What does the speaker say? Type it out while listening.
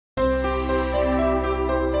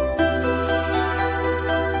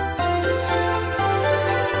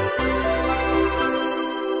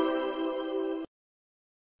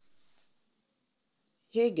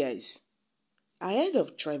Hey guys, ahead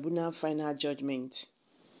of Tribunal final judgment,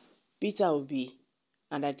 Peter Obi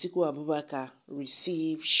and Atiku Abubakar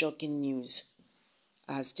receive shocking news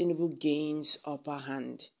as Tinubu gains upper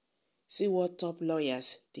hand. See what top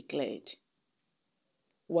lawyers declared.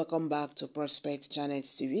 Welcome back to Prospect Channel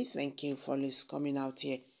TV. Thank you for coming out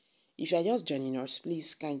here. If you are just joining us,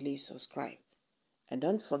 please kindly subscribe. And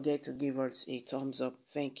don't forget to give us a thumbs up.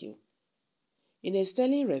 Thank you. In a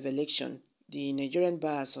sterling revelation, the Nigerian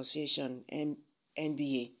Bar Association,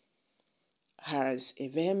 NBA, has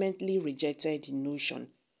vehemently rejected the notion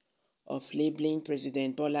of labeling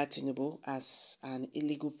President Bola Tinubu as an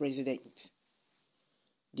illegal president.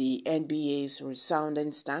 The NBA's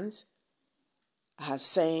resounding stance has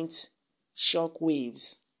sent shock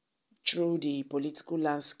waves through the political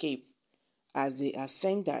landscape as they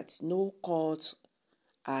assert that no court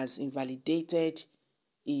has invalidated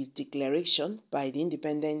his declaration by the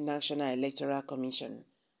Independent National Electoral Commission,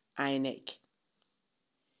 INEC.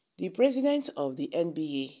 The president of the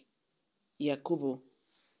NBA, Yakubu,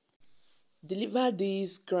 delivered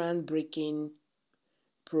this groundbreaking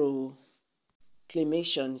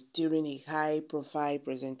proclamation during a high-profile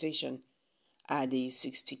presentation at the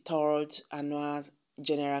 63rd Annual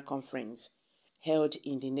General Conference held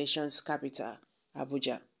in the nation's capital,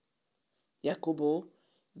 Abuja. Yakubu,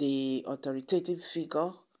 the authoritative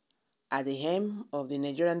figure at the helm of the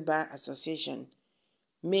Nigerian Bar Association,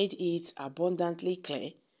 made it abundantly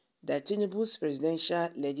clear that Tinubu's presidential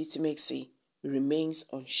legitimacy remains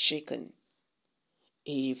unshaken.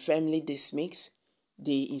 He firmly dismissed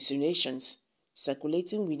the insinuations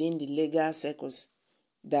circulating within the legal circles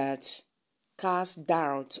that cast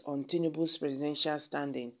doubt on Tinubu's presidential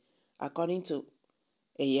standing. According to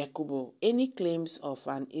Yakubu, any claims of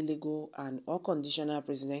an illegal and unconditional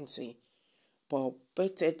presidency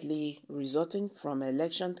purportedly resulting from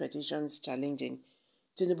election petitions challenging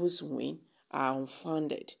Tinubu's win are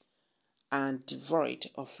unfounded and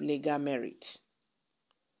devoid of legal merit.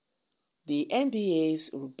 The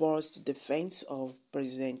NBA's robust defense of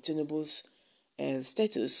President Tinubu's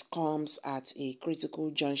status comes at a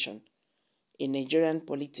critical junction in Nigerian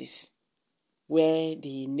politics, where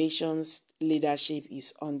the nation's leadership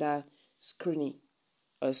is under scrutiny.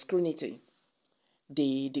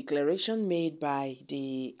 The declaration made by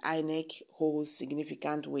the INEC holds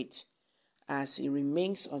significant weight as it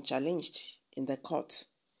remains unchallenged in the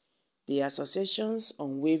courts. The association's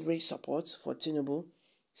unwavering support for Tinubu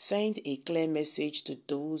sent a clear message to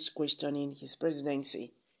those questioning his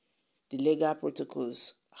presidency. The legal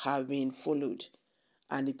protocols have been followed,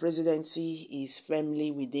 and the presidency is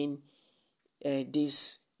firmly within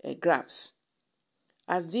these grasp.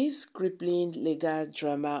 As this crippling legal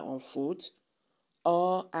drama unfolds,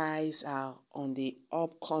 all eyes are on the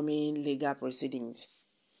upcoming legal proceedings,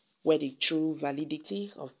 where the true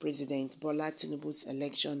validity of President Bola Tinubu's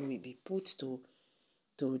election will be put to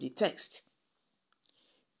the test.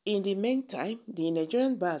 In the meantime, the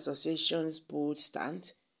Nigerian Bar Association's bold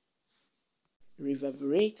stand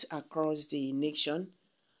reverberates across the nation,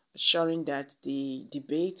 assuring that the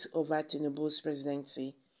debate over Tinubu's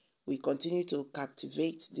presidency will continue to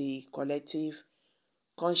captivate the collective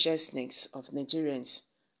consciousness of Nigerians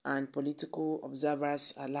and political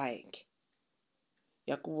observers alike.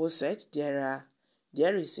 Yakubu said there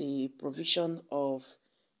is a provision of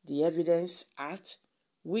the Evidence Act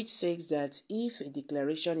which says that if a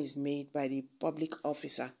declaration is made by the public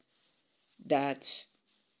officer that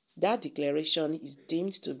declaration is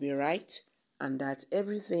deemed to be right and that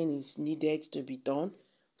everything is needed to be done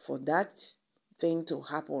for that thing to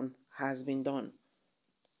happen has been done.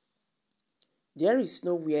 There is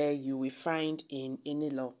nowhere you will find in any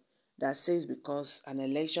law that says because an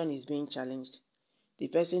election is being challenged, the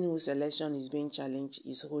person whose election is being challenged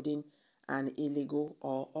is holding an illegal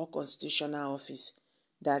or unconstitutional office.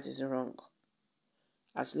 That is wrong.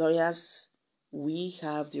 As lawyers, we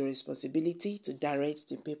have the responsibility to direct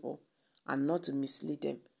the people and not to mislead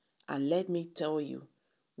them. And let me tell you,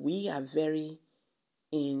 we are very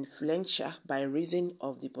influential by reason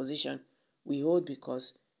of the position we hold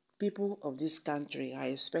because people of this country are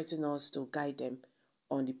expecting us to guide them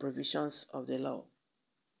on the provisions of the law.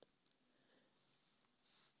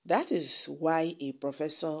 That is why a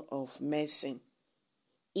professor of medicine,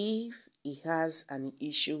 if he has an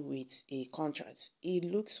issue with a contract, he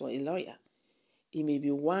looks for a lawyer. He may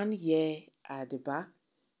be 1 year at the bar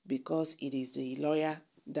because it is the lawyer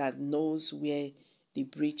that knows where the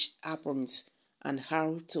breach happens and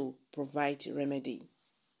how to provide remedy.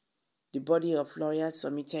 The body of lawyers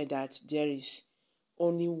submitted that there is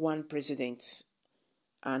only one president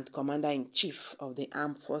and commander-in-chief of the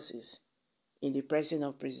armed forces in the person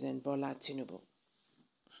of President Bola Tinubu.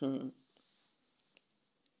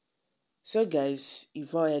 So guys,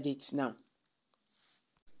 you've all heard it now.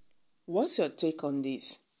 What's your take on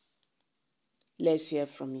this? Let's hear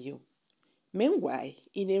from you. Meanwhile,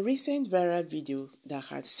 in a recent viral video that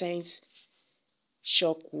had sent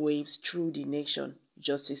shock waves through the nation,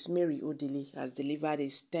 Justice Mary Odili has delivered a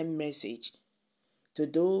stern message to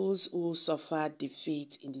those who suffered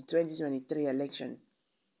defeat in the 2023 election,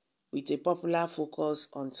 with a popular focus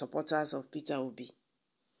on supporters of Peter Obi.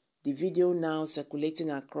 The video, now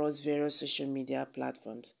circulating across various social media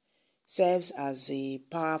platforms, serves as a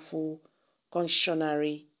powerful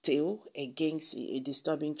cautionary tale against a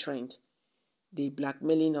disturbing trend: the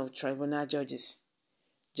blackmailing of tribunal judges.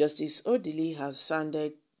 Justice Odili has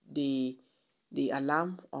sounded the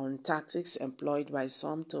alarm on tactics employed by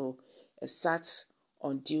some to exert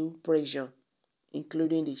undue pressure,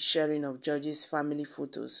 including the sharing of judges' family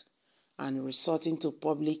photos and resorting to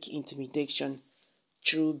public intimidation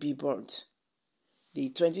through billboards. The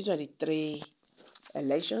 2023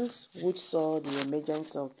 elections, which saw the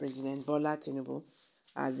emergence of President Bola Tinubu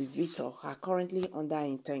as the victor, are currently under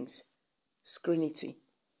intense scrutiny.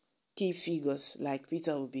 Key figures like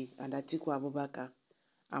Peter Obi and Atiku Abubakar,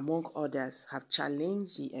 among others, have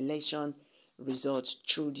challenged the election results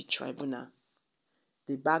through the tribunal.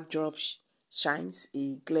 The backdrop shines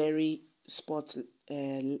a glaring spotlight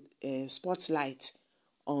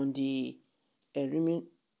on the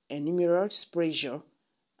enormous pressure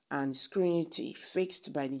and scrutiny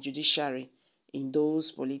faced by the judiciary in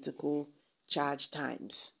those political charged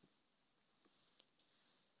times.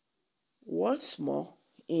 What's more,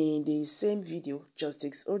 in the same video,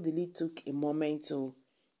 Justice Odili took a moment to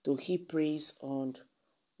heap praise on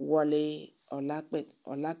Wale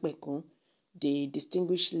Olapekun, the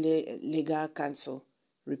distinguished legal counsel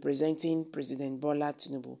representing President Bola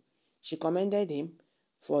Tinubu. She commended him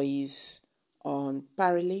for his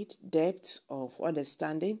unparalleled depth of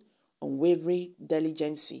understanding, unwavering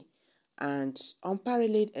diligence, and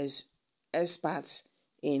unparalleled experts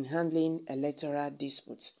in handling electoral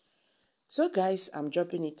disputes. So guys, I'm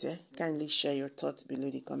dropping it here. Kindly share your thoughts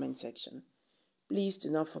below the comment section. Please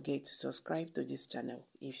do not forget to subscribe to this channel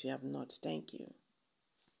if you have not. Thank you.